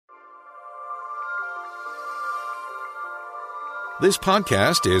This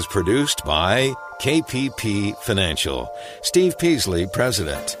podcast is produced by KPP Financial. Steve Peasley,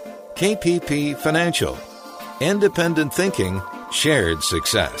 President. KPP Financial. Independent thinking, shared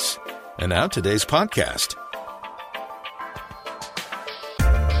success. And now today's podcast.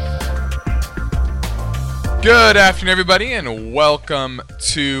 Good afternoon, everybody, and welcome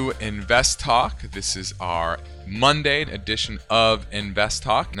to Invest Talk. This is our Monday edition of Invest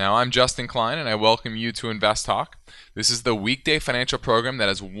Talk. Now, I'm Justin Klein, and I welcome you to Invest Talk. This is the weekday financial program that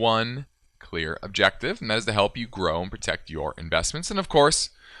has one clear objective, and that is to help you grow and protect your investments. And, of course,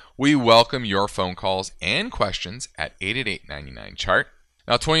 we welcome your phone calls and questions at 888-99-CHART.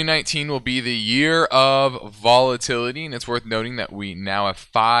 Now, 2019 will be the year of volatility, and it's worth noting that we now have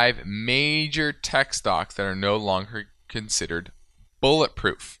 5 major tech stocks that are no longer considered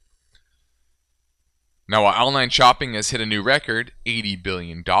bulletproof. Now, while online shopping has hit a new record, $80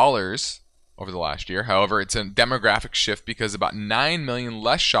 billion over the last year, however, it's a demographic shift because about 9 million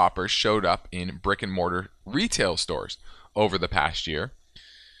less shoppers showed up in brick-and-mortar retail stores over the past year,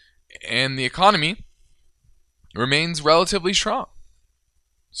 and the economy remains relatively strong.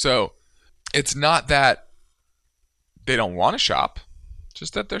 So it's not that they don't want to shop,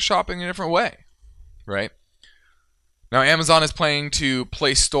 just that they're shopping in a different way, right? Now, Amazon is planning to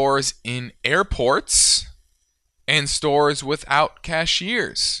place stores in airports and stores without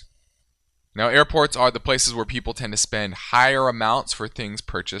cashiers. Now, airports are the places where people tend to spend higher amounts for things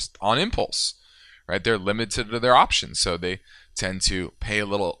purchased on impulse, right? They're limited to their options, so they tend to pay a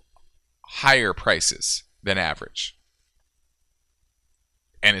little higher prices than average.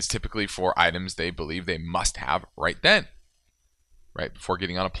 And it's typically for items they believe they must have right then, right before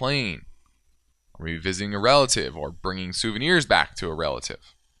getting on a plane, or maybe visiting a relative, or bringing souvenirs back to a relative.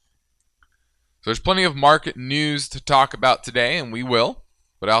 So there's plenty of market news to talk about today, and we will.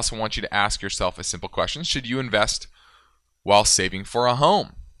 But I also want you to ask yourself a simple question. Should you invest while saving for a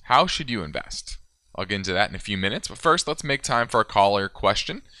home? How should you invest? I'll get into that in a few minutes. But first, let's make time for a caller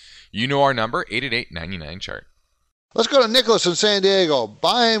question. You know our number, 888-99-CHART. Let's go to Nicholas in San Diego.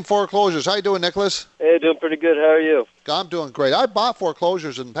 Buying foreclosures. How you doing, Nicholas? Hey, doing pretty good. How are you? I'm doing great. I bought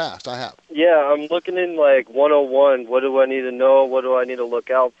foreclosures in the past. I have. Yeah, I'm looking in like 101. What do I need to know? What do I need to look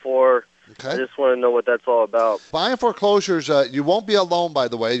out for? Okay. I just want to know what that's all about. Buying foreclosures, you won't be alone, by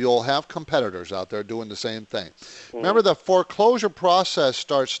the way. You'll have competitors out there doing the same thing. Remember, the foreclosure process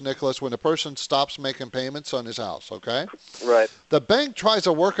starts, Nicholas, when the person stops making payments on his house, okay? Right. The bank tries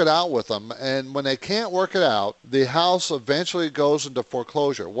to work it out with them, and when they can't work it out, the house eventually goes into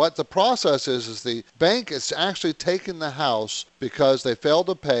foreclosure. What the process is the bank is actually taking the house because they failed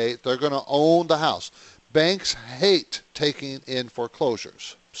to pay. They're going to own the house. Banks hate taking in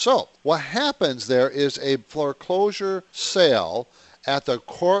foreclosures. So what happens there is a foreclosure sale at the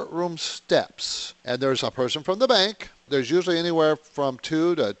courtroom steps, and there's a person from the bank. There's usually anywhere from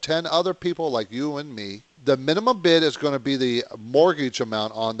 2 to 10 other people like you and me. The minimum bid is going to be the mortgage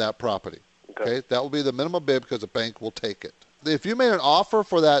amount on that property. Okay? That will be the minimum bid because the bank will take it. If you made an offer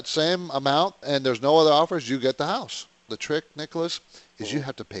for that same amount and there's no other offers, you get the house. The trick, Nicholas, is you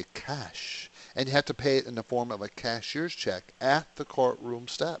have to pay cash. And you have to pay it in the form of a cashier's check at the courtroom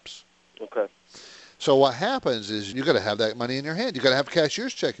steps. Okay. So what happens is you got to have that money in your hand. You got to have a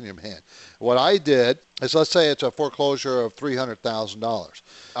cashier's check in your hand. What I did is, let's say it's a foreclosure of $300,000.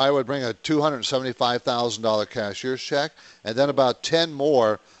 I would bring a $275,000 cashier's check, and then about 10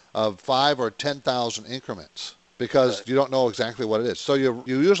 more of 5 or 10,000 increments, because you don't know exactly what it is. So you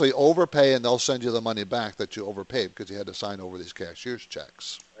usually overpay, and they'll send you the money back that you overpaid because you had to sign over these cashier's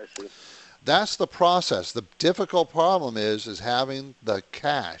checks. I see. That's the process. The difficult problem is having the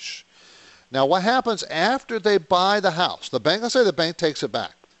cash. Now, what happens after they buy the house? The bank, let's say the bank takes it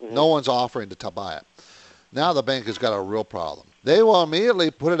back. No one's offering to buy it. Now the bank has got a real problem. They will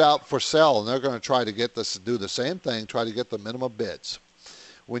immediately put it out for sale, and they're going to try to get this, do the same thing, try to get the minimum bids.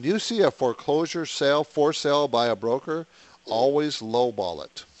 When you see a foreclosure sale for sale by a broker, always lowball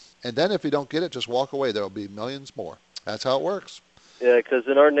it. And then if you don't get it, just walk away. There will be millions more. That's how it works. Yeah, because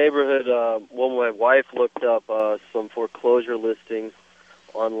in our neighborhood, my wife looked up some foreclosure listings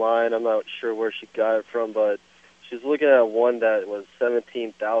online. I'm not sure where she got it from, but she's looking at one that was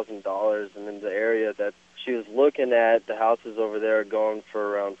 $17,000, and in the area that she was looking at, the houses over there are going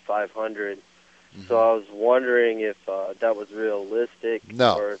for around $500. So I was wondering if that was realistic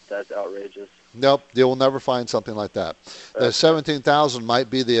or if that's outrageous. Nope, you will never find something like that. The $17,000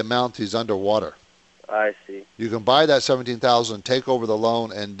 might be the amount he's underwater. I see. You can buy that $17,000, take over the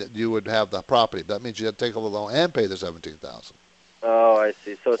loan, and you would have the property. That means you have to take over the loan and pay the $17,000. Oh, I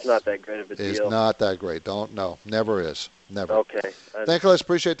see. So it's not that great of a deal. It's not that great. Never is. Never. Okay. Nicholas,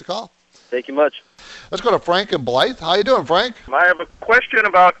 appreciate the call. Thank you much. Let's go to Frank and Blythe. How you doing, Frank? I have a question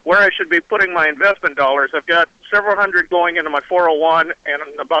about where I should be putting my investment dollars. I've got several hundred going into my 401 and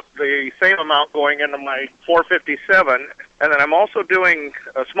about the same amount going into my 457. And then I'm also doing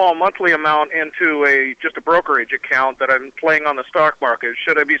a small monthly amount into just a brokerage account that I'm playing on the stock market.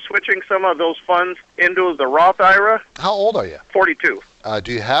 Should I be switching some of those funds into the Roth IRA? How old are you? 42.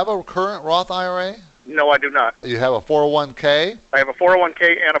 Do you have a current Roth IRA? No, I do not. You have a 401k? I have a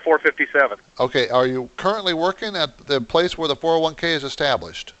 401k and a 457. Okay, are you currently working at the place where the 401k is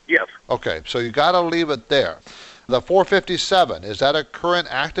established? Yes. Okay, so you got to leave it there. The 457, is that a current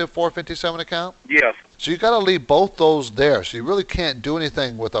active 457 account? Yes. So you got to leave both those there. So you really can't do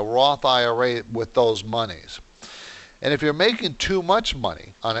anything with a Roth IRA with those monies. And if you're making too much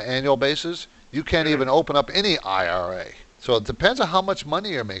money on an annual basis, you can't even open up any IRA. So it depends on how much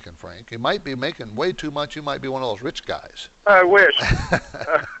money you're making, Frank. You might be making way too much. You might be one of those rich guys. I wish.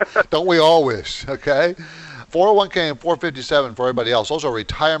 Don't we all wish, okay? 401k and 457 for everybody else, those are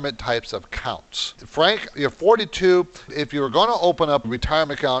retirement types of accounts. Frank, you're 42. If you were going to open up a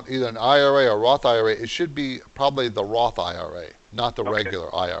retirement account, either an IRA or Roth IRA, it should be probably the Roth IRA, not the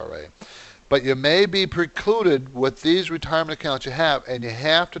regular IRA. But you may be precluded with these retirement accounts you have, and you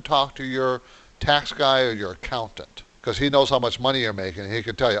have to talk to your tax guy or your accountant, because he knows how much money you're making, and he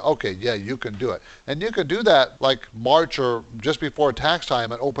can tell you, okay, yeah, you can do it. And you can do that like March or just before tax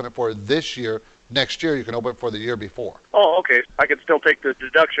time and open it for this year. Next year, you can open it for the year before. Oh, okay. I can still take the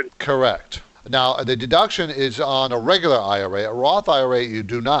deduction. Correct. Now, the deduction is on a regular IRA. A Roth IRA, you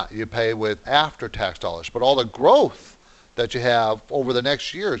do not. You pay with after-tax dollars. But all the growth that you have over the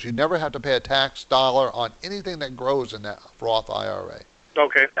next years, you never have to pay a tax dollar on anything that grows in that Roth IRA.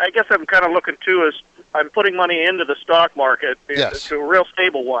 Okay. I guess I'm kind of looking, too, as I'm putting money into the stock market, Yes. to a real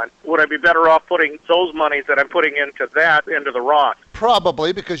stable one. Would I be better off putting those monies that I'm putting into the Roth?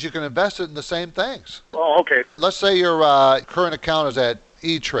 Probably, because you can invest it in the same things. Oh, okay. Let's say your current account is at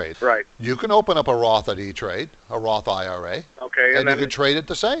E-Trade. Right. You can open up a Roth at E-Trade, a Roth IRA, Okay. and then you can trade it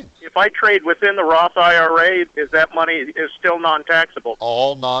the same. if I trade within the Roth IRA, is that money is still non-taxable?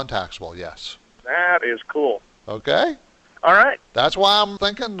 All non-taxable, yes. That is cool. Okay? All right. That's why I'm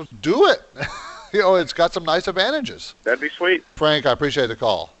thinking do it. It's got some nice advantages. That'd be sweet. Frank, I appreciate the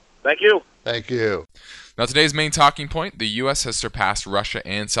call. Thank you. Thank you. Now, today's main talking point, the U.S. has surpassed Russia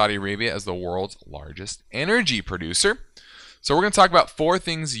and Saudi Arabia as the world's largest energy producer. So we're going to talk about 4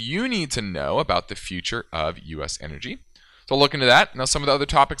 things you need to know about the future of U.S. energy. So look into that. Now, some of the other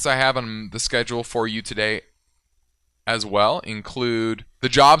topics I have on the schedule for you today as well include the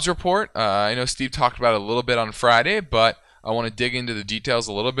jobs report. I know Steve talked about it a little bit on Friday, but I want to dig into the details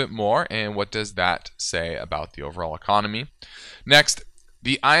a little bit more and what does that say about the overall economy. Next,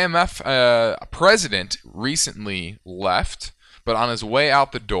 the IMF president recently left, but on his way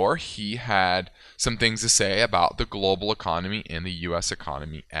out the door, he had some things to say about the global economy and the U.S.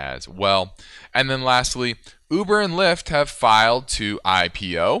 economy as well. And then lastly, Uber and Lyft have filed to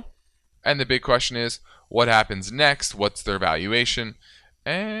IPO. And the big question is, what happens next? What's their valuation?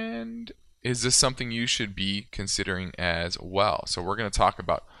 And is this something you should be considering as well? So we're going to talk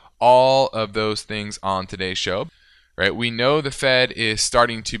about all of those things on today's show. Right? We know the Fed is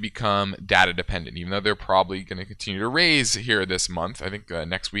starting to become data dependent, even though they're probably going to continue to raise here this month. I think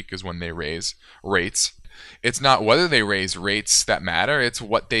next week is when they raise rates. It's not whether they raise rates that matter, it's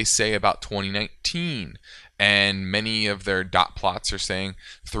what they say about 2019. And many of their dot plots are saying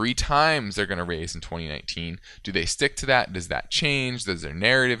 3 times they're going to raise in 2019. Do they stick to that? Does that change? Does their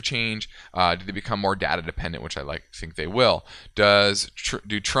narrative change? Do they become more data dependent, which I think they will? Do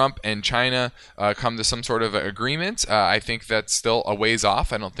Trump and China come to some sort of agreement? I think that's still a ways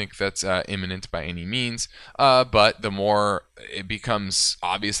off. I don't think that's imminent by any means. But the more it becomes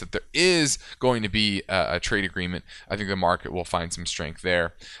obvious that there is going to be a trade agreement, I think the market will find some strength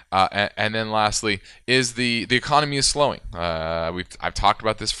there. And then lastly, is the economy is slowing. I've talked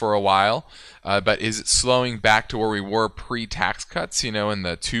about this for a while, but is it slowing back to where we were pre-tax cuts, in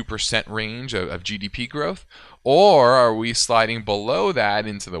the 2% range of GDP growth? Or are we sliding below that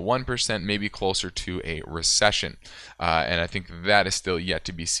into the 1%, maybe closer to a recession? And I think that is still yet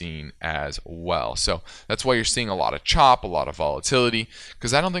to be seen as well. So that's why you're seeing a lot of chop, a lot of volatility,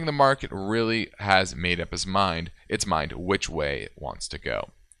 because I don't think the market really has made up its mind which way it wants to go.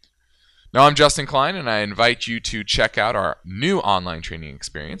 Now, I'm Justin Klein, and I invite you to check out our new online training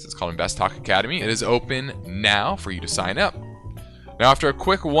experience. It's called Invest Talk Academy. It is open now for you to sign up. Now, after a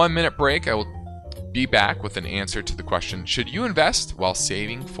quick 1-minute break, I will be back with an answer to the question, should you invest while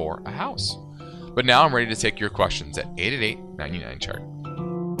saving for a house? But now I'm ready to take your questions at 888-99-CHART.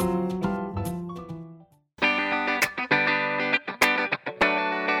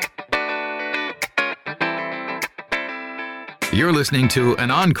 You're listening to an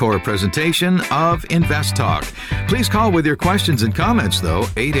encore presentation of Invest Talk. Please call with your questions and comments, though,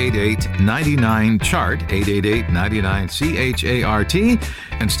 888-99-CHART,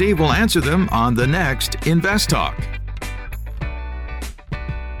 888-99-CHART, and Steve will answer them on the next Invest Talk.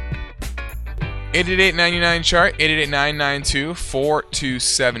 888-99-CHART,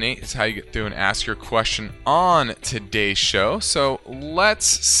 888-992-4278 is how you get through and ask your question on today's show. So let's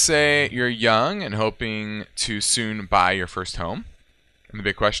say you're young and hoping to soon buy your first home. And the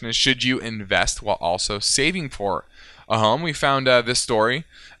big question is, should you invest while also saving for a home? We found this story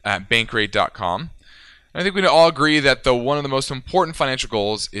at Bankrate.com. I think we all agree that one of the most important financial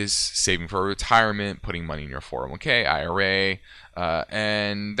goals is saving for retirement, putting money in your 401k, IRA,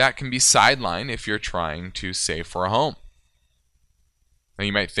 and that can be sidelined if you're trying to save for a home. Now,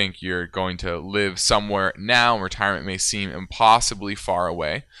 you might think you're going to live somewhere now, and retirement may seem impossibly far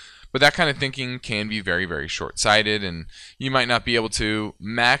away, but that kind of thinking can be very, very short-sighted, and you might not be able to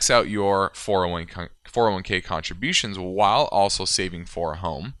max out your 401k contributions while also saving for a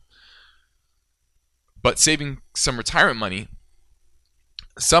home. But saving some retirement money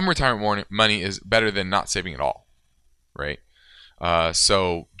is better than not saving at all, right?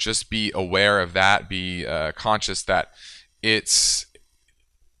 So just be aware of that. Be conscious that it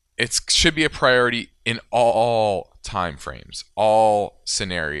should be a priority in all time frames, all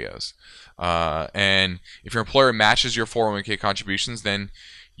scenarios. And if your employer matches your 401k contributions, then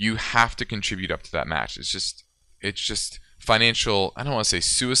you have to contribute up to that match. It's just financial, I don't want to say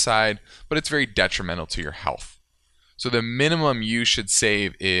suicide, but it's very detrimental to your health. So the minimum you should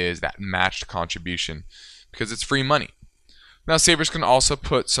save is that matched contribution because it's free money. Now, savers can also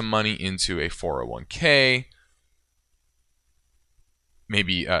put some money into a 401k,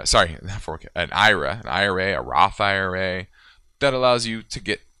 maybe, not 401k, an IRA, a Roth IRA, that allows you to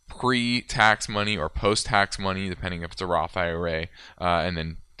get pre-tax money or post-tax money, depending if it's a Roth IRA, and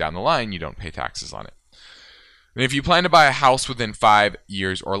then down the line, you don't pay taxes on it. And if you plan to buy a house within 5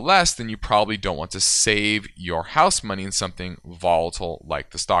 years or less, then you probably don't want to save your house money in something volatile like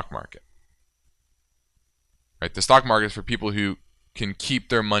the stock market. Right? The stock market is for people who can keep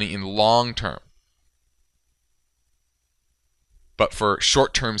their money in long term. But for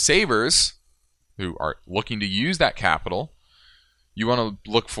short-term savers who are looking to use that capital, you want to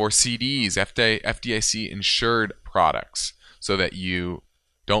look for CDs, FDIC insured products, so that you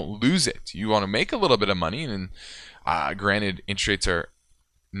don't lose it. You want to make a little bit of money, and granted, interest rates are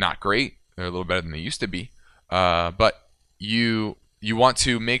not great. They're a little better than they used to be. But you want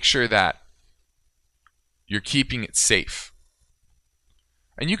to make sure that you're keeping it safe.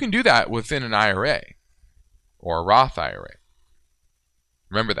 And you can do that within an IRA or a Roth IRA.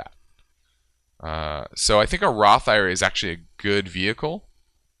 Remember that. So I think a Roth IRA is actually a good vehicle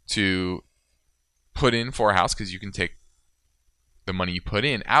to put in for a house because you can take the money you put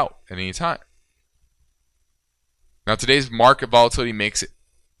in out at any time. Now, today's market volatility makes it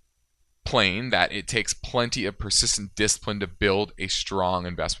plain that it takes plenty of persistent discipline to build a strong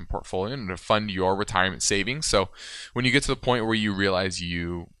investment portfolio and to fund your retirement savings. So when you get to the point where you realize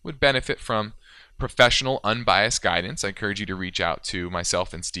you would benefit from professional, unbiased guidance, I encourage you to reach out to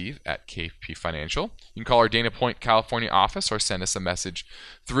myself and Steve at KP Financial. You can call our Dana Point, California office or send us a message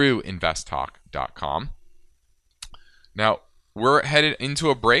through investtalk.com. Now, we're headed into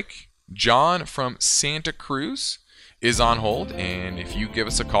a break. John from Santa Cruz is on hold, and if you give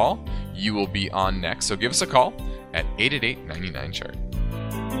us a call, you will be on next. So give us a call at 888-99-CHART.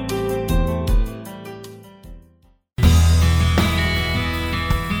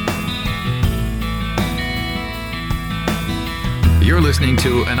 You're listening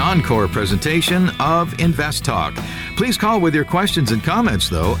to an encore presentation of Invest Talk. Please call with your questions and comments,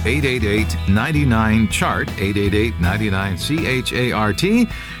 though, 888-99-CHART, 888-99-CHART,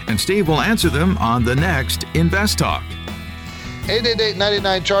 and Steve will answer them on the next Invest Talk.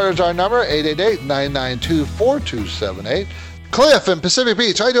 888-99-CHART is our number, 888-992-4278. Cliff in Pacific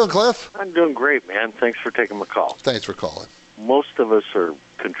Beach. How you doing, Cliff? I'm doing great, man. Thanks for taking my call. Thanks for calling. Most of us are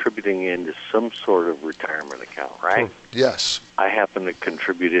contributing into some sort of retirement account, right? Yes. I happen to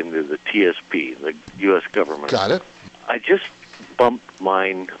contribute into the TSP, the U.S. government. Got it. I just bumped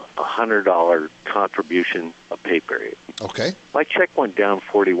mine $100 contribution a pay period. Okay. My check went down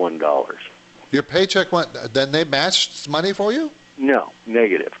 $41. Your paycheck went, then they matched money for you? No,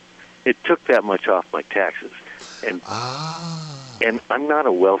 negative. It took that much off my taxes. And I'm not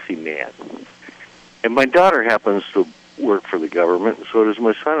a wealthy man. And my daughter happens to work for the government, and so does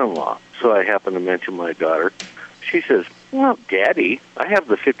my son-in-law. So I happen to mention my daughter. She says, well, Daddy, I have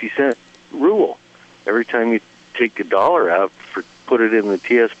the 50-cent rule. Every time you take $1 out, put it in the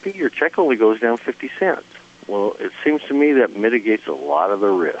TSP, your check only goes down 50 cents. Well, it seems to me that mitigates a lot of the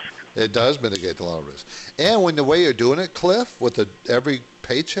risk. It does mitigate a lot of risk. And when the way you're doing it, Cliff, with every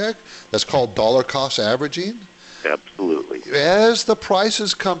paycheck, that's called dollar cost averaging. Absolutely. As the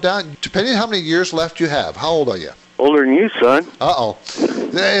prices come down, depending on how many years left you have. How old are you? Older than you, son. Uh-oh.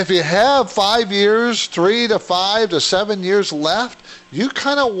 If you have 5 years, 3 to 5 to 7 years left, you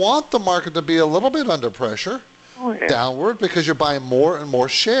kind of want the market to be a little bit under pressure. Oh, yeah. Downward, because you're buying more and more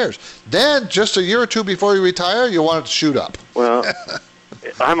shares. Then, just a year or two before you retire, you want it to shoot up. Well,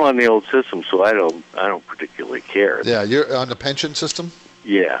 I'm on the old system, so I don't particularly care. Yeah, you're on the pension system?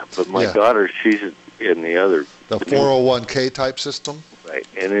 Yeah, but my daughter, she's in the other. The 401k type system? Right.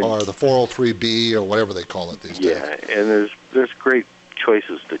 Or the 403b, or whatever they call it these days. Yeah, and there's great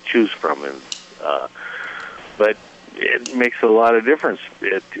choices to choose from, but it makes a lot of difference.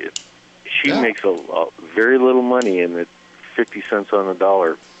 She makes a very little money, and at 50 cents on the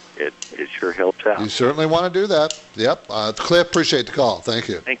dollar, it sure helps out. You certainly want to do that. Yep. Cliff, appreciate the call. Thank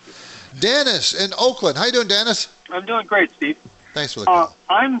you. Thank you. Dennis in Oakland. How you doing, Dennis? I'm doing great, Steve. Thanks for the call.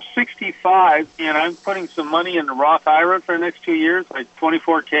 I'm 65, and I'm putting some money in the Roth IRA for the next 2 years, like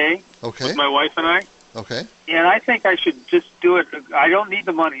 24K, with my wife and I. Okay. And I think I should just do it. I don't need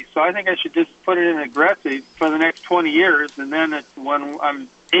the money, so I think I should just put it in aggressive for the next 20 years, and then when I'm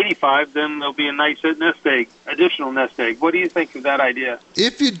 85, then there'll be a nice nest egg, additional nest egg. What do you think of that idea?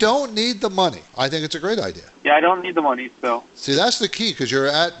 If you don't need the money, I think it's a great idea. Yeah, I don't need the money, so. See, that's the key, because you're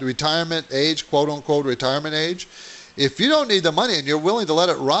at retirement age, quote-unquote retirement age. If you don't need the money and you're willing to let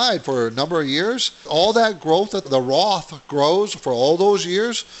it ride for a number of years, all that growth that the Roth grows for all those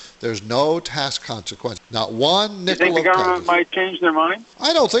years, there's no tax consequence. Not one nickel. You think the government might change their mind?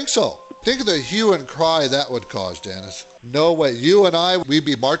 I don't think so. Think of the hue and cry that would cause, Dennis. No way. You and I, we'd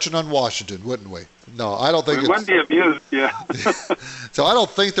be marching on Washington, wouldn't we? No, I don't think we wouldn't be abused, yeah. So I don't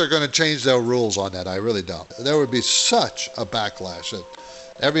think they're going to change their rules on that. I really don't. There would be such a backlash that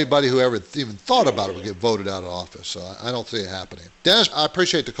everybody who ever even thought about it would get voted out of office. So I don't see it happening. Dennis, I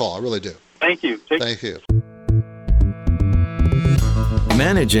appreciate the call. I really do. Thank you. Thank you.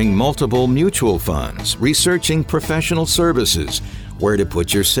 Managing multiple mutual funds, researching professional services, where to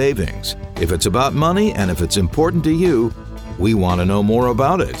put your savings. If it's about money and if it's important to you, we want to know more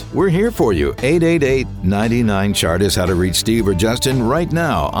about it. We're here for you. 888-99-CHART is how to reach Steve or Justin right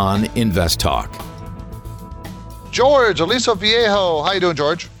now on Invest Talk. George, Aliso Viejo. How you doing,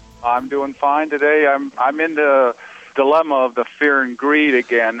 George? I'm doing fine today. I'm in the dilemma of the fear and greed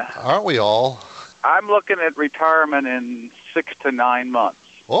again. Aren't we all? I'm looking at retirement in 6 to 9 months.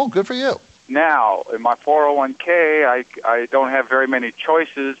 Oh, good for you. Now, in my 401k, I don't have very many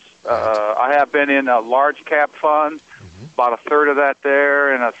choices. I have been in a large cap fund, about a third of that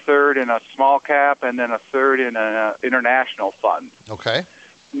there, and a third in a small cap, and then a third in an international fund. Okay.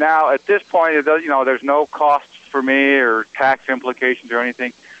 Now, at this point, it does, there's no costs for me or tax implications or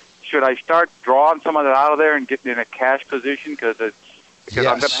anything. Should I start drawing some of that out of there and getting in a cash position? Because I'm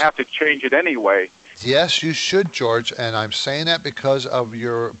going to have to change it anyway. Yes, you should, George, and I'm saying that because of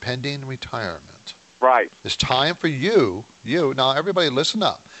your pending retirement. Right. It's time for you, now everybody listen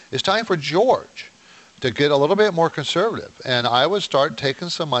up. It's time for George to get a little bit more conservative, and I would start taking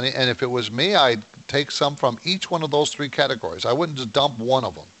some money, and if it was me, I'd take some from each one of those three categories. I wouldn't just dump one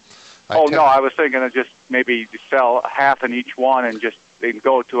of them. I was thinking of just maybe sell half in each one and just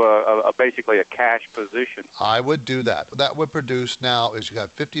go to basically a cash position. I would do that. That would produce now is you got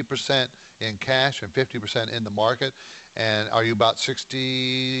 50% in cash and 50% in the market. And are you about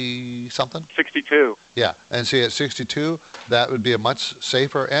 60-something? 62. Yeah. And see, at 62, that would be a much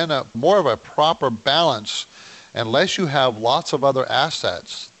safer and a more of a proper balance, unless you have lots of other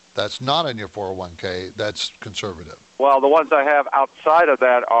assets that's not in your 401k that's conservative. Well, the ones I have outside of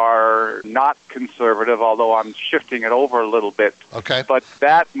that are not conservative, although I'm shifting it over a little bit. Okay. But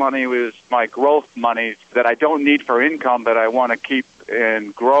that money was my growth money that I don't need for income, that I want to keep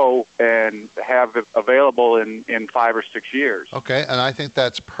and grow and have available in 5 or 6 years. Okay, and I think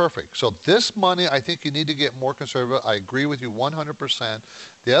that's perfect. So this money, I think you need to get more conservative. I agree with you 100%.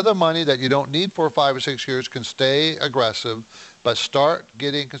 The other money that you don't need for 5 or 6 years can stay aggressive, but start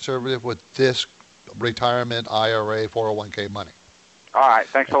getting conservative with this retirement IRA 401k money. All right,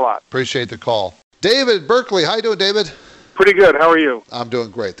 thanks a lot. Appreciate the call. David Berkeley, how you doing, David? Pretty good. How are you? I'm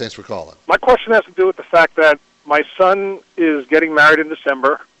doing great. Thanks for calling. My question has to do with the fact that my son is getting married in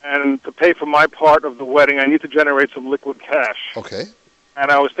December, and to pay for my part of the wedding, I need to generate some liquid cash. Okay. And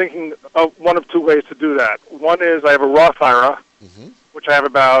I was thinking of one of two ways to do that. One is I have a Roth IRA, which I have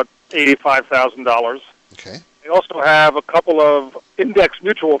about $85,000. Okay. I also have a couple of index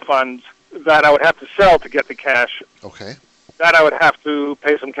mutual funds that I would have to sell to get the cash. Okay. That I would have to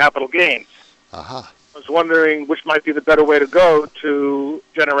pay some capital gains. Aha. I was wondering which might be the better way to go to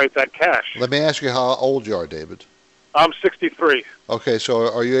generate that cash. Let me ask you how old you are, David. I'm 63. Okay,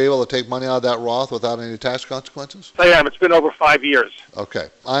 so are you able to take money out of that Roth without any tax consequences? I am. It's been over 5 years. Okay.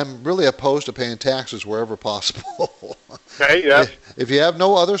 I'm really opposed to paying taxes wherever possible. Okay, yes. If you have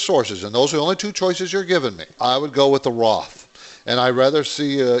no other sources, and those are the only two choices you're giving me, I would go with the Roth. And I'd rather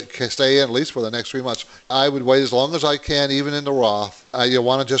see you stay in at least for the next 3 months. I would wait as long as I can, even in the Roth. You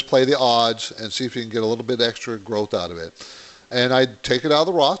want to just play the odds and see if you can get a little bit extra growth out of it. And I'd take it out of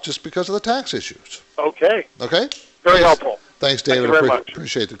the Roth just because of the tax issues. Okay. Okay? Very helpful. Thanks, David. Thank you very much.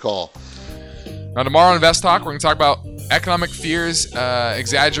 Appreciate the call. Now, tomorrow on Invest Talk, we're going to talk about economic fears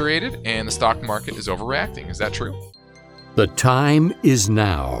exaggerated and the stock market is overreacting. Is that true? The time is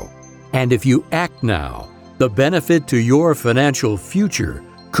now. And if you act now, the benefit to your financial future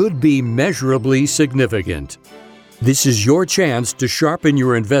could be measurably significant. This is your chance to sharpen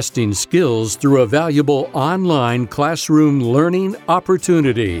your investing skills through a valuable online classroom learning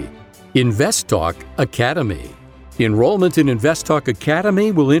opportunity. Invest Talk Academy. Enrollment in Invest Talk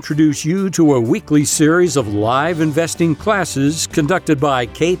Academy will introduce you to a weekly series of live investing classes conducted by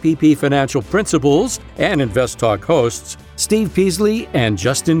KPP Financial Principals and Invest Talk hosts Steve Peasley and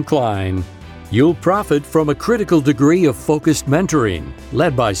Justin Klein. You'll profit from a critical degree of focused mentoring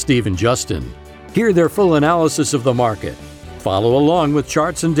led by Steve and Justin. Hear their full analysis of the market. Follow along with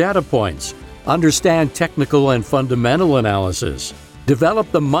charts and data points. Understand technical and fundamental analysis.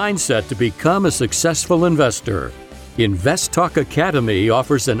 Develop the mindset to become a successful investor. Invest Talk Academy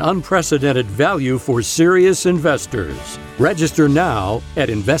offers an unprecedented value for serious investors. Register now at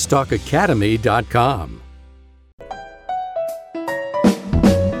investtalkacademy.com.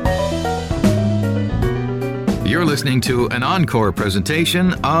 You're listening to an encore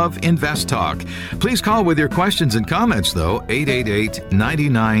presentation of Invest Talk. Please call with your questions and comments, though,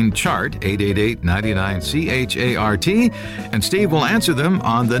 888-99-CHART, 888-99-CHART, and Steve will answer them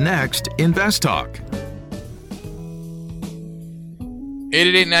on the next Invest Talk.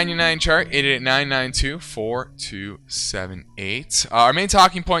 888-99-CHART, 888-992-4278. Our main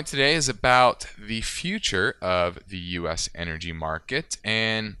talking point today is about the future of the U.S. energy market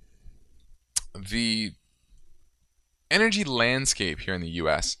and the energy landscape here in the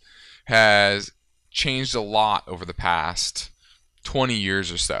U.S. has changed a lot over the past 20 years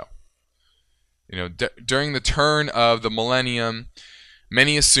or so. You know, during the turn of the millennium,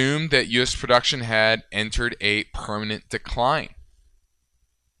 many assumed that U.S. production had entered a permanent decline.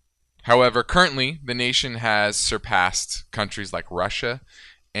 However, currently, the nation has surpassed countries like Russia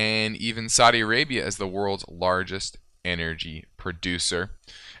and even Saudi Arabia as the world's largest energy producer.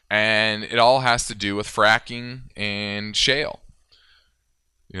 And it all has to do with fracking and shale.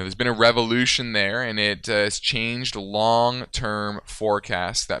 You know, there's been a revolution there, and it has changed long-term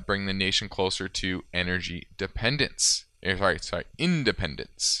forecasts that bring the nation closer to energy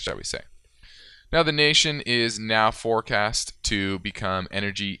independence, shall we say. Now, the nation is now forecast to become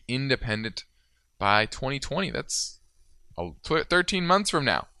energy independent by 2020. That's 13 months from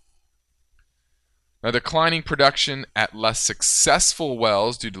now. Now, declining production at less successful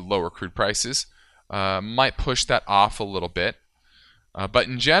wells due to lower crude prices might push that off a little bit. But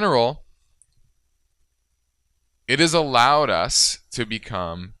in general, it has allowed us to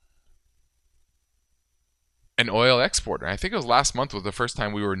become an oil exporter. I think it was last month was the first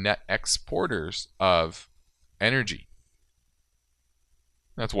time we were net exporters of energy.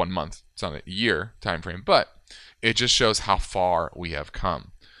 That's 1 month. It's not a year time frame, but it just shows how far we have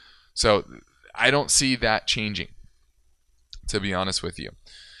come. So I don't see that changing, to be honest with you.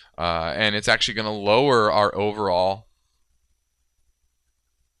 And it's actually going to lower our overall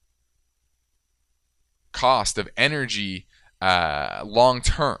cost of energy long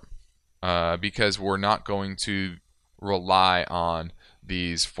term because we're not going to rely on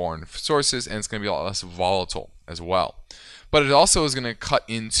these foreign sources, and it's going to be a lot less volatile as well. But it also is going to cut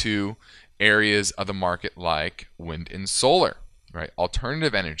into areas of the market like wind and solar, right?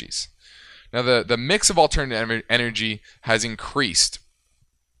 Alternative energies. Now, the mix of alternative energy has increased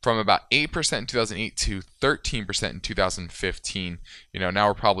from about 8% in 2008 to 13% in 2015. You know, now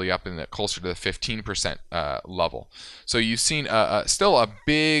we're probably up in the closer to the 15% level. So you've seen still a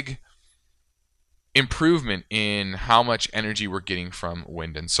big improvement in how much energy we're getting from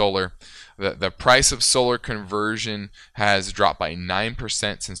wind and solar. The price of solar conversion has dropped by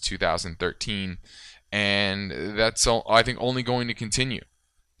 9% since 2013, and that's, I think, only going to continue.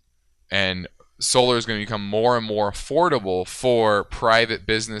 And solar is going to become more and more affordable for private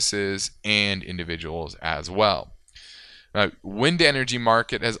businesses and individuals as well. Wind energy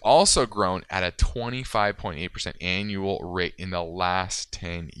market has also grown at a 25.8% annual rate in the last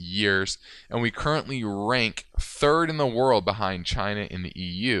 10 years, and we currently rank third in the world behind China in the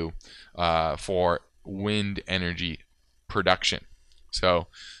EU for wind energy production. So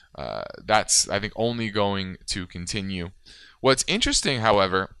that's, I think, only going to continue. What's interesting,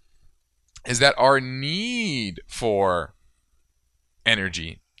 however, is that our need for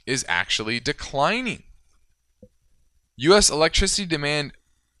energy is actually declining. U.S. electricity demand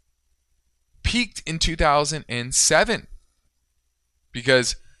peaked in 2007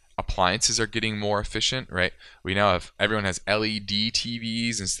 because appliances are getting more efficient, right? We now have, everyone has LED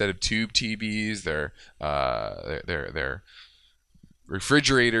TVs instead of tube TVs. Their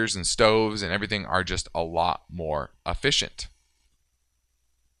refrigerators and stoves and everything are just a lot more efficient.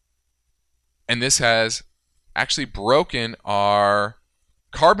 And this has actually broken our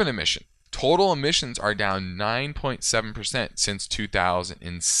carbon emission. Total emissions are down 9.7% since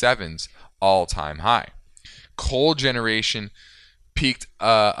 2007's all-time high. Coal generation peaked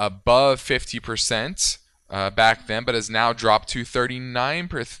above 50% back then, but has now dropped to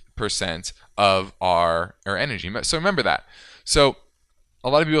 39% of our energy. So remember that. So a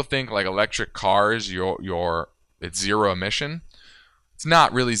lot of people think like electric cars, it's zero emission. It's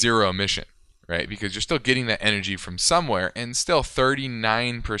not really zero emission, right? Because you're still getting that energy from somewhere, and still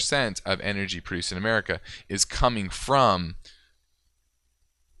 39% of energy produced in America is coming from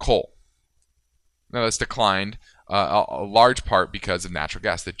coal. Now that's declined a large part because of natural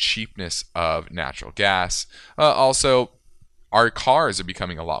gas, the cheapness of natural gas. Also, our cars are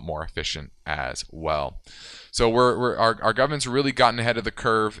becoming a lot more efficient as well. So our government's really gotten ahead of the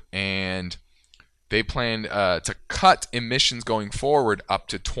curve, and they plan to cut emissions going forward up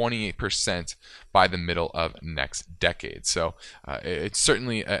to 28% by the middle of next decade. So it's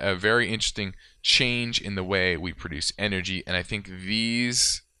certainly a very interesting change in the way we produce energy, and I think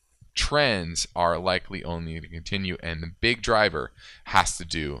these trends are likely only to continue, and the big driver has to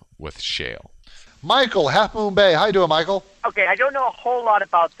do with shale. Michael, Half Moon Bay. How you doing, Michael? Okay, I don't know a whole lot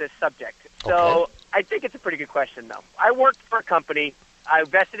about this subject, so okay. I think it's a pretty good question, though. I worked for a company. I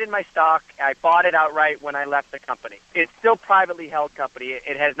invested in my stock. I bought it outright when I left the company. It's still privately held company.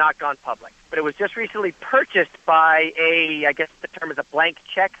 It has not gone public. But it was just recently purchased by I guess the term is a blank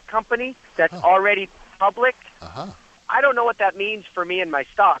check company that's already public. I don't know what that means for me and my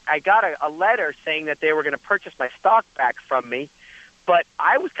stock. I got a letter saying that they were going to purchase my stock back from me, but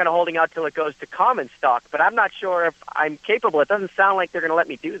I was kind of holding out till it goes to common stock, but I'm not sure if I'm capable. It doesn't sound like they're going to let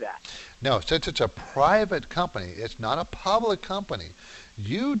me do that. No, since it's a private company, it's not a public company,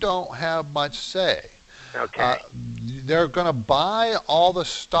 you don't have much say. Okay. They're going to buy all the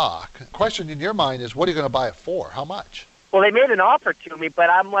stock. The question in your mind is, what are you going to buy it for? How much? Well, they made an offer to me, but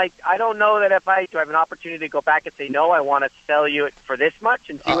I'm like, I don't know that do I have an opportunity to go back and say, no, I want to sell you it for this much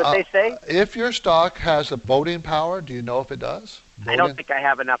and see what they say? If your stock has a voting power, do you know if it does? I don't think I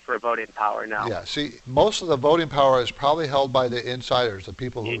have enough for voting power, no. Yeah, see, most of the voting power is probably held by the insiders, the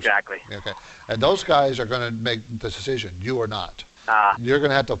people who... Exactly. Okay, and those guys are going to make the decision. You are not. You're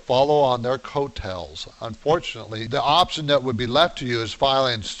going to have to follow on their coattails. Unfortunately, the option that would be left to you is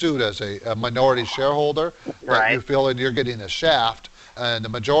filing suit as a minority shareholder. Right. You feel that you're getting a shaft, and the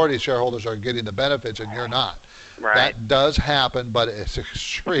majority shareholders are getting the benefits, and you're not. Right. That does happen, but it's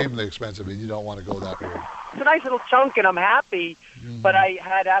extremely expensive, and you don't want to go that route. It's a nice little chunk, and I'm happy, but I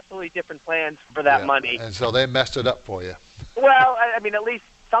had absolutely different plans for that money. And so they messed it up for you. Well, I mean, at least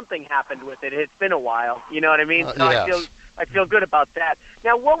something happened with it. It's been a while. You know what I mean? So yes. I feel good about that.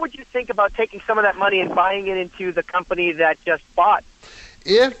 Now, what would you think about taking some of that money and buying it into the company that just bought?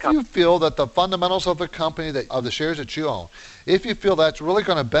 If you feel that the fundamentals of the company, of the shares that you own, if you feel that's really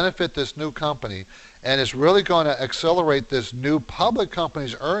going to benefit this new company and it's really going to accelerate this new public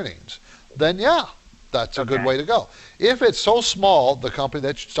company's earnings, then yeah, that's a good way to go. If it's so small, the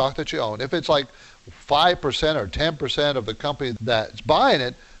company stock that you own, if it's like 5% or 10% of the company that's buying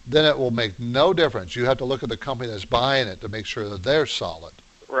it, then it will make no difference. You have to look at the company that's buying it to make sure that they're solid.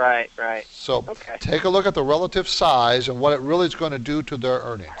 Right, right. So take a look at the relative size and what it really is going to do to their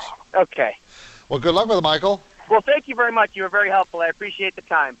earnings. Okay. Well, good luck with it, Michael. Well, thank you very much. You were very helpful. I appreciate the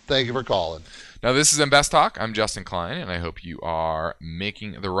time. Thank you for calling. Now, this is Invest Talk. I'm Justin Klein, and I hope you are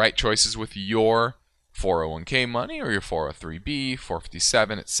making the right choices with your 401k money or your 403b,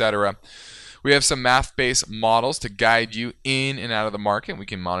 457, etc. We have some math-based models to guide you in and out of the market. We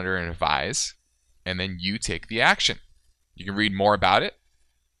can monitor and advise, and then you take the action. You can read more about it.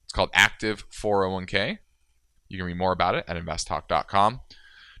 It's called Active 401k. You can read more about it at investtalk.com.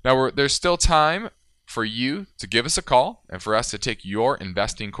 Now, there's still time for you to give us a call and for us to take your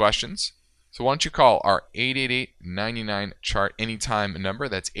investing questions. So why don't you call our 888-99-CHART anytime number.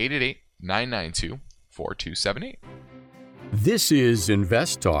 That's 888-992-4278. This is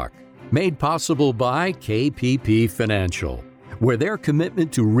Invest Talk, made possible by KPP Financial, where their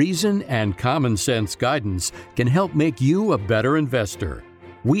commitment to reason and common sense guidance can help make you a better investor.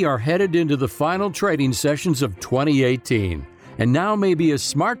 We are headed into the final trading sessions of 2018, and now may be a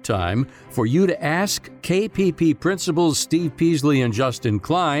smart time for you to ask KPP principals Steve Peasley and Justin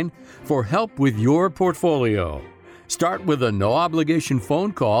Klein for help with your portfolio. Start with a no-obligation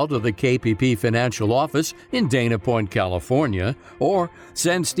phone call to the KPP Financial office in Dana Point, California, or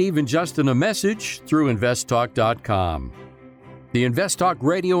send Steve and Justin a message through investtalk.com. The Invest Talk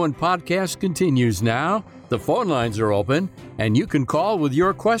radio and podcast continues now. The phone lines are open, and you can call with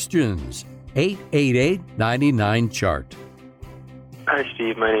your questions. 888-99-CHART. Hi,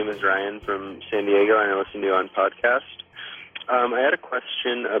 Steve. My name is Ryan from San Diego, and I listen to you on podcast. I had a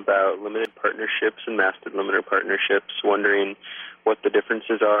question about limited partnerships and master limited partnerships, wondering what the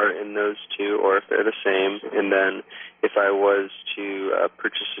differences are in those two, or if they're the same. And then if I was to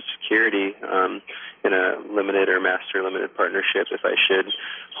purchase a security in a limited or master limited partnership, if I should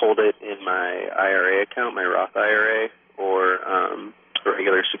hold it in my IRA account, my Roth IRA, or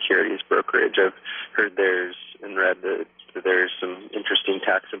regular securities brokerage. I've heard and read that there's some interesting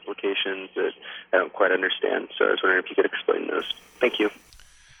tax implications that I don't quite understand. So I was wondering if you could explain those. Thank you.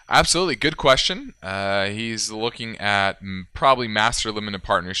 Absolutely. Good question. He's looking at probably master limited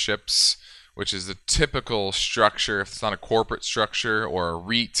partnerships, which is the typical structure. If it's not a corporate structure or a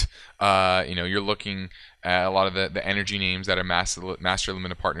REIT, you're looking at a lot of the energy names that are master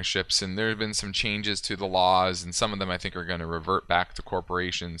limited partnerships, and there have been some changes to the laws, and some of them I think are going to revert back to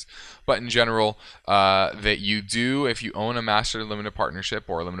corporations. But in general, that you do, if you own a master limited partnership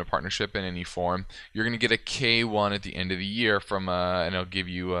or a limited partnership in any form, you're going to get a K-1 at the end of the year and it'll give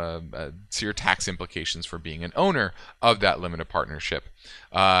you your tax implications for being an owner of that limited partnership.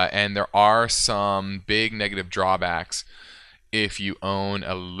 And there are some big negative drawbacks if you own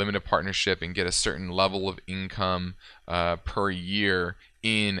a limited partnership and get a certain level of income per year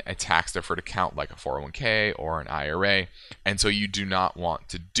in a tax deferred account like a 401k or an IRA. And so you do not want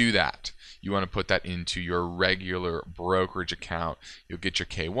to do that. You want to put that into your regular brokerage account. You'll get your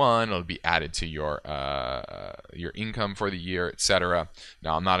K-1. It'll be added to your income for the year, etc.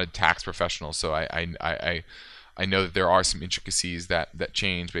 Now, I'm not a tax professional, so I know that there are some intricacies that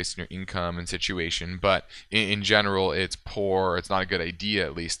change based on your income and situation, but in general, it's poor. It's not a good idea,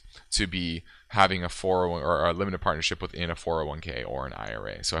 at least, to be having a 401 or a limited partnership within a 401k or an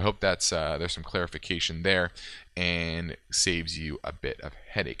IRA. So I hope that's there's some clarification there and saves you a bit of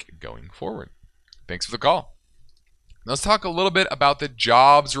headache going forward. Thanks for the call. Let's talk a little bit about the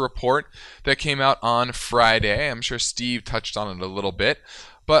jobs report that came out on Friday. I'm sure Steve touched on it a little bit,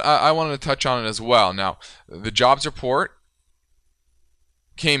 but I wanted to touch on it as well. Now, the jobs report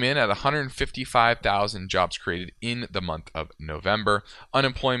came in at 155,000 jobs created in the month of November.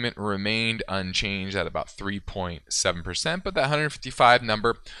 Unemployment remained unchanged at about 3.7%, but that 155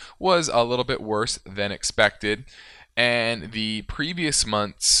 number was a little bit worse than expected. And the previous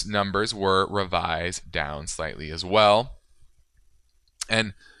month's numbers were revised down slightly as well.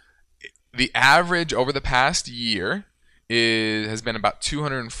 And the average over the past year has been about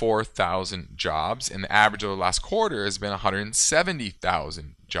 204,000 jobs, and the average over the last quarter has been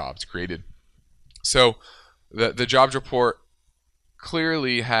 170,000 jobs created. So the jobs report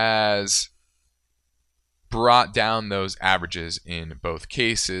clearly has brought down those averages in both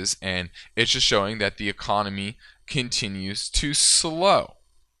cases, and it's just showing that the economy continues to slow.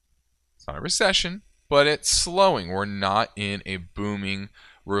 It's not a recession, but it's slowing. We're not in a booming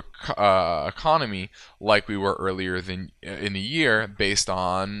economy like we were earlier in the year based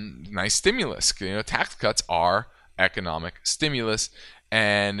on nice stimulus. Tax cuts are economic stimulus,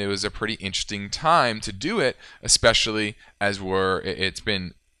 and it was a pretty interesting time to do it, especially as it's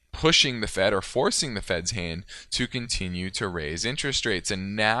been pushing the Fed or forcing the Fed's hand to continue to raise interest rates.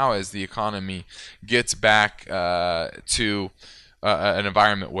 And now as the economy gets back to an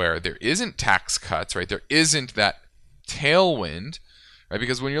environment where there isn't tax cuts, right? There isn't that tailwind, right?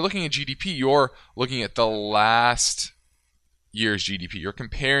 Because when you're looking at GDP, you're looking at the last year's GDP. You're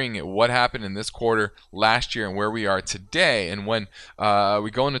comparing it, what happened in this quarter last year and where we are today. And when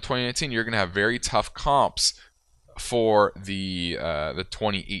we go into 2019, you're going to have very tough comps for the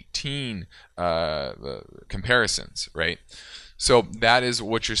 2018 comparisons, right? So that is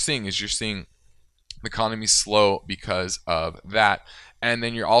what you're seeing, is you're seeing the economy slow because of that. And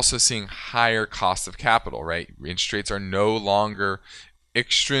then you're also seeing higher cost of capital, right? Interest rates are no longer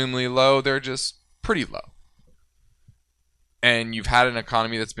extremely low. They're just pretty low. and you've had an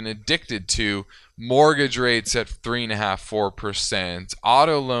economy that's been addicted to mortgage rates at 3.5–4%,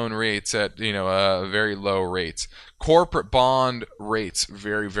 auto loan rates at very low rates, corporate bond rates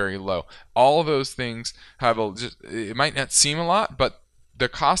very, very low. All of those things have it might not seem a lot, but the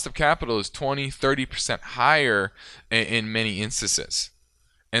cost of capital is 20–30% higher in many instances.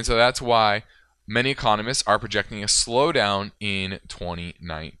 And so that's why many economists are projecting a slowdown in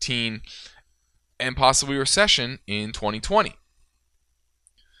 2019 and possibly recession in 2020.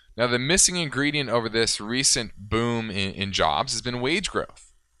 Now, the missing ingredient over this recent boom in jobs has been wage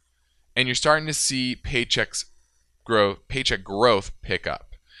growth. And you're starting to see paycheck growth pick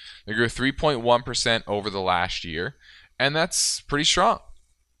up. They grew 3.1% over the last year, and that's pretty strong.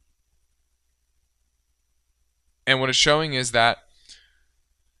 And what it's showing is that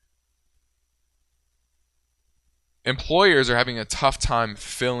employers are having a tough time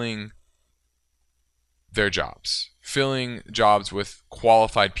filling their jobs with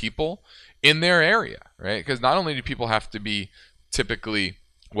qualified people in their area, right? Because not only do people have to be typically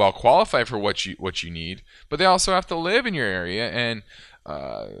well qualified for what you need, but they also have to live in your area, and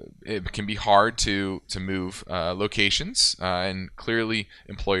it can be hard to move locations, and clearly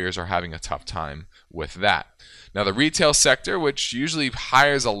employers are having a tough time with that. Now, the retail sector, which usually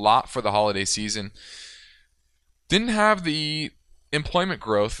hires a lot for the holiday season, didn't have the employment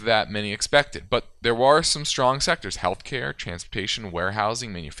growth that many expected, but there were some strong sectors: healthcare, transportation,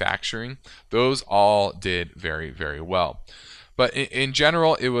 warehousing, manufacturing. Those all did very, very well. But in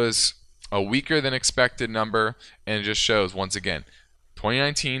general, it was a weaker than expected number, and it just shows, once again,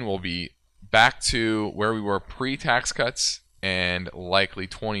 2019 will be back to where we were pre-tax cuts, and likely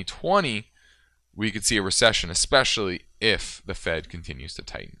 2020 we could see a recession, especially if the Fed continues to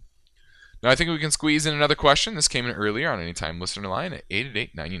tighten. Now, I think we can squeeze in another question. This came in earlier on Anytime Listener Line at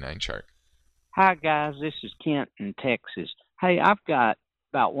 888-99-CHART. Hi, guys. This is Kent in Texas. Hey, I've got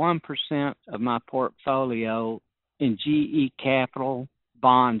about 1% of my portfolio in GE Capital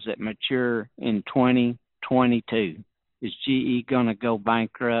bonds that mature in 2022. Is GE going to go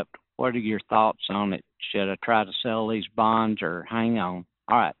bankrupt? What are your thoughts on it? Should I try to sell these bonds or hang on?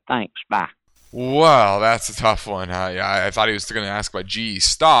 All right, thanks. Bye. Well, that's a tough one. I thought he was going to ask about GE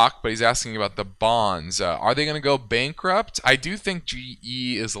stock, but he's asking about the bonds. Are they going to go bankrupt? I do think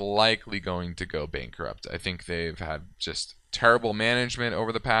GE is likely going to go bankrupt. I think they've had just terrible management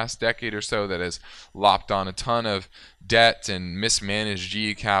over the past decade or so that has lopped on a ton of debt and mismanaged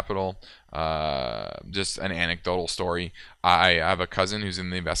GE Capital. Just an anecdotal story. I have a cousin who's in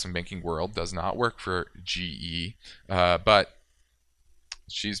the investment banking world, does not work for GE, but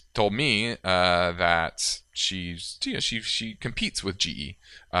she's told me that she competes with GE,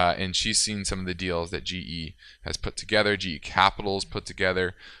 and she's seen some of the deals that GE has put together, GE Capital's put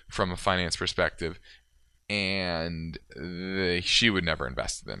together from a finance perspective, and she would never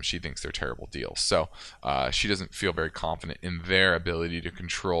invest in them. She thinks they're terrible deals. So she doesn't feel very confident in their ability to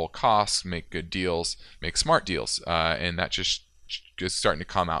control costs, make good deals, make smart deals, and that just is starting to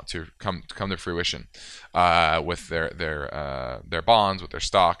come to fruition with their bonds, with their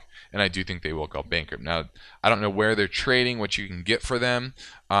stock, and I do think they will go bankrupt. Now, I don't know where they're trading, what you can get for them.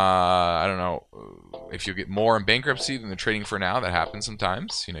 I don't know if you get more in bankruptcy than they're trading for now. That happens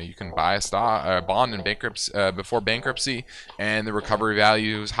sometimes. You can buy a bond in bankruptcy before bankruptcy, and the recovery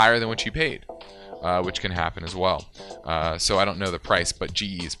value is higher than what you paid, which can happen as well. So I don't know the price, but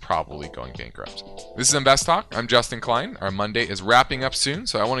GE is probably going bankrupt. This is Invest Talk. I'm Justin Klein. Our Monday is wrapping up soon,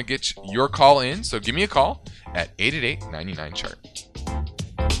 so I want to get your call in. So give me a call at 888-99-CHART.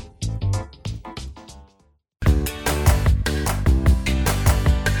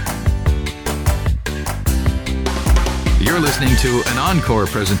 You're listening to an encore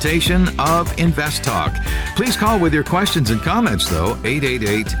presentation of Invest Talk. Please call with your questions and comments, though,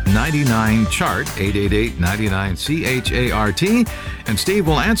 888-99-CHART, 888-99-CHART, and Steve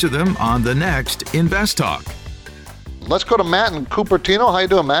will answer them on the next Invest Talk. Let's go to Matt in Cupertino. How you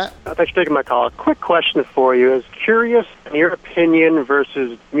doing, Matt? Thanks for taking my call. A quick question for you. I was curious, in your opinion,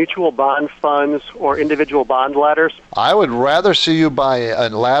 versus mutual bond funds or individual bond ladders? I would rather see you buy a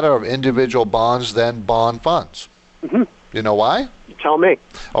ladder of individual bonds than bond funds. Mm-hmm. You know why? Tell me.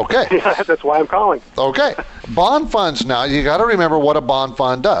 Okay. That's why I'm calling. Okay. Bond funds, now, you got to remember what a bond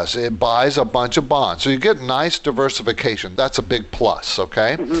fund does. It buys a bunch of bonds. So you get nice diversification. That's a big plus,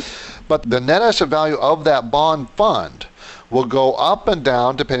 okay? Mm-hmm. But the net asset value of that bond fund will go up and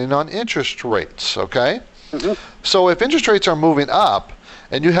down depending on interest rates, okay? Mm-hmm. So if interest rates are moving up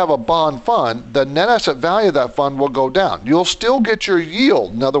and you have a bond fund, the net asset value of that fund will go down. You'll still get your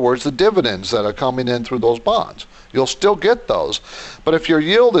yield, in other words, the dividends that are coming in through those bonds. You'll still get those. But if your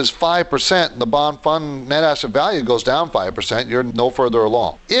yield is 5% and the bond fund net asset value goes down 5%, you're no further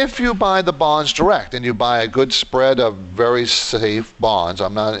along. If you buy the bonds direct and you buy a good spread of very safe bonds,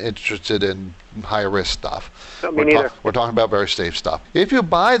 I'm not interested in high-risk stuff. Me neither. We're talking about very safe stuff. If you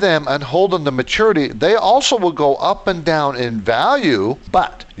buy them and hold them to maturity, they also will go up and down in value,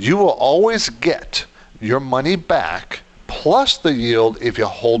 but you will always get your money back plus the yield if you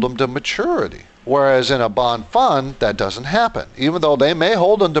hold them to maturity. Whereas in a bond fund, that doesn't happen. Even though they may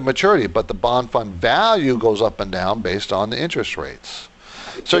hold them to maturity, but the bond fund value goes up and down based on the interest rates.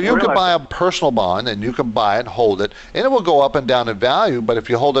 So you can buy a personal bond, and you can buy it, hold it, and it will go up and down in value, but if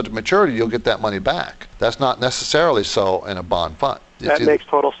you hold it to maturity, you'll get that money back. That's not necessarily so in a bond fund. That makes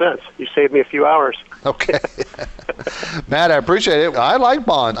total sense. You saved me a few hours. Okay. Matt, I appreciate it. I like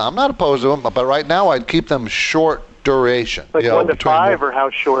bonds. I'm not opposed to them, but right now I'd keep them short duration. Like 1 to 5, or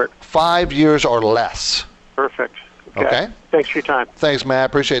how short? 5 years or less. Perfect. Okay. Thanks for your time. Thanks, Matt. I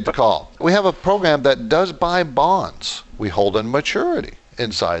appreciate the call. We have a program that does buy bonds. We hold in maturity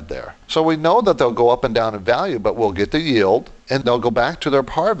inside there. So we know that they'll go up and down in value, but we'll get the yield, and they'll go back to their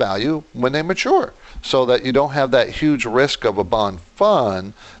par value when they mature, so that you don't have that huge risk of a bond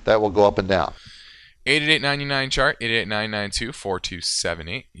fund that will go up and down. 888-99-CHART,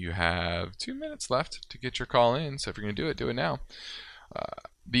 888-992-4278. You have 2 minutes left to get your call in, so if you're going to do it now.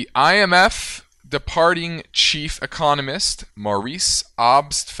 The IMF departing chief economist, Maurice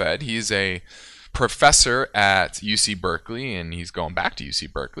Obstfeld, he's a professor at UC Berkeley, and he's going back to UC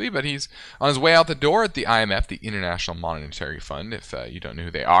Berkeley, but he's on his way out the door at the IMF, the International Monetary Fund, if you don't know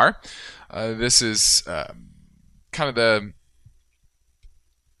who they are. This is kind of a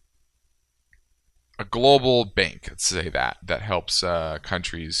global bank, let's say that helps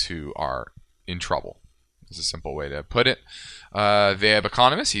countries who are in trouble. It's a simple way to put it. They have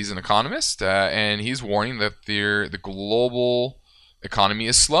economists. He's an economist, and he's warning that the global economy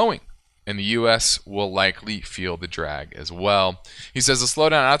is slowing, and the U.S. will likely feel the drag as well. He says the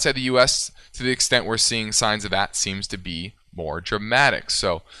slowdown outside the U.S., to the extent we're seeing signs of that, seems to be more dramatic.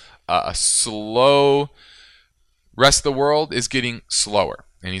 So a slow rest of the world is getting slower.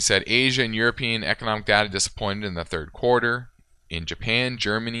 And he said Asia and European economic data disappointed in the third quarter. In Japan,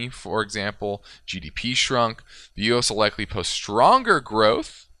 Germany, for example, GDP shrunk. The U.S. will likely post stronger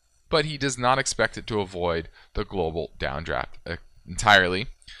growth, but he does not expect it to avoid the global downdraft entirely.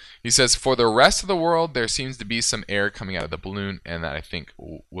 He says for the rest of the world, there seems to be some air coming out of the balloon, and that I think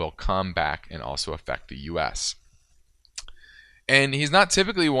will come back and also affect the U.S. And he's not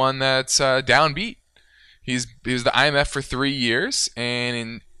typically one that's downbeat. He was the IMF for 3 years, and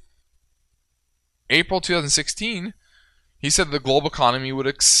in April 2016, he said the global economy would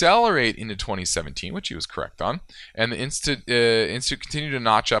accelerate into 2017, which he was correct on, and the Institute continued to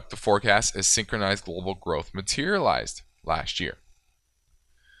notch up the forecast as synchronized global growth materialized last year.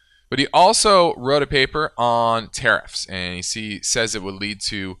 But he also wrote a paper on tariffs, and he says it would lead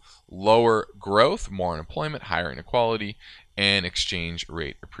to lower growth, more unemployment, higher inequality, and exchange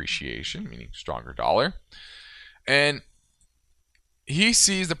rate appreciation, meaning stronger dollar. And he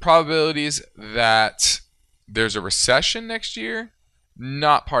sees the probabilities that there's a recession next year,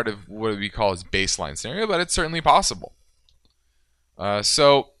 not part of what we call his baseline scenario, but it's certainly possible.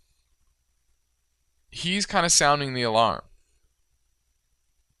 So he's kind of sounding the alarm.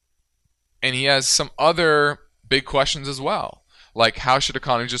 And he has some other big questions as well, like how should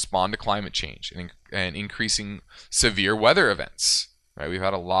economies respond to climate change and increasing severe weather events? Right? We've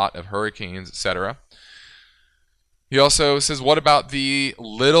had a lot of hurricanes, etc. He also says, what about the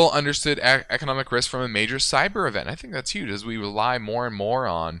little understood economic risk from a major cyber event? I think that's huge as we rely more and more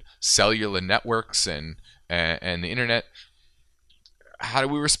on cellular networks and the internet. How do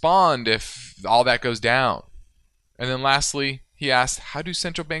we respond if all that goes down? And then lastly, he asked, how do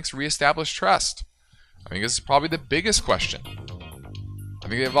central banks reestablish trust? I think this is probably the biggest question. I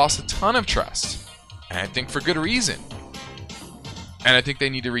think they've lost a ton of trust, and I think for good reason. And I think they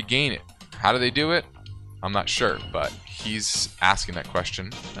need to regain it. How do they do it? I'm not sure, but he's asking that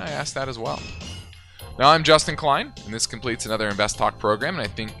question, and I asked that as well. Now, I'm Justin Klein, and this completes another Invest Talk program, and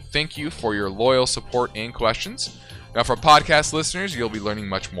I thank you for your loyal support and questions. Now, for podcast listeners, you'll be learning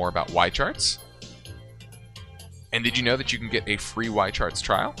much more about Y-Charts. And did you know that you can get a free Y-Charts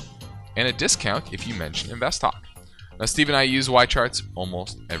trial and a discount if you mention Invest Talk? Now, Steve and I use Y-Charts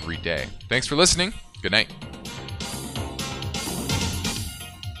almost every day. Thanks for listening. Good night.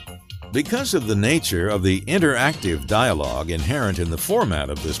 Because of the nature of the interactive dialogue inherent in the format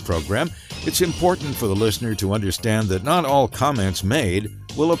of this program, it's important for the listener to understand that not all comments made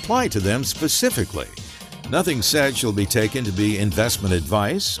will apply to them specifically. Nothing said shall be taken to be investment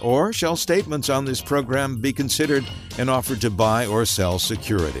advice, or shall statements on this program be considered an offer to buy or sell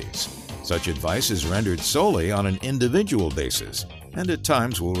securities. Such advice is rendered solely on an individual basis, and at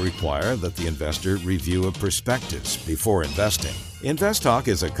times will require that the investor review a prospectus before investing. InvestTalk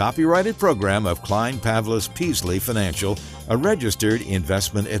is a copyrighted program of Klein Pavlis Peasley Financial, a registered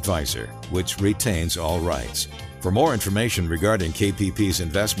investment advisor, which retains all rights. For more information regarding KPP's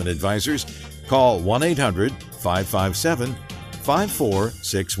investment advisors, call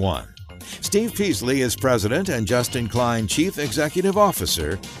 1-800-557-5461. Steve Peasley is President and Justin Klein Chief Executive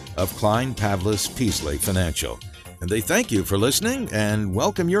Officer of Klein Pavlis Peasley Financial. And they thank you for listening and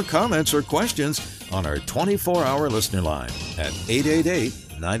welcome your comments or questions on our 24-hour listener line at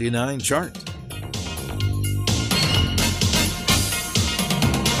 888-99-CHART.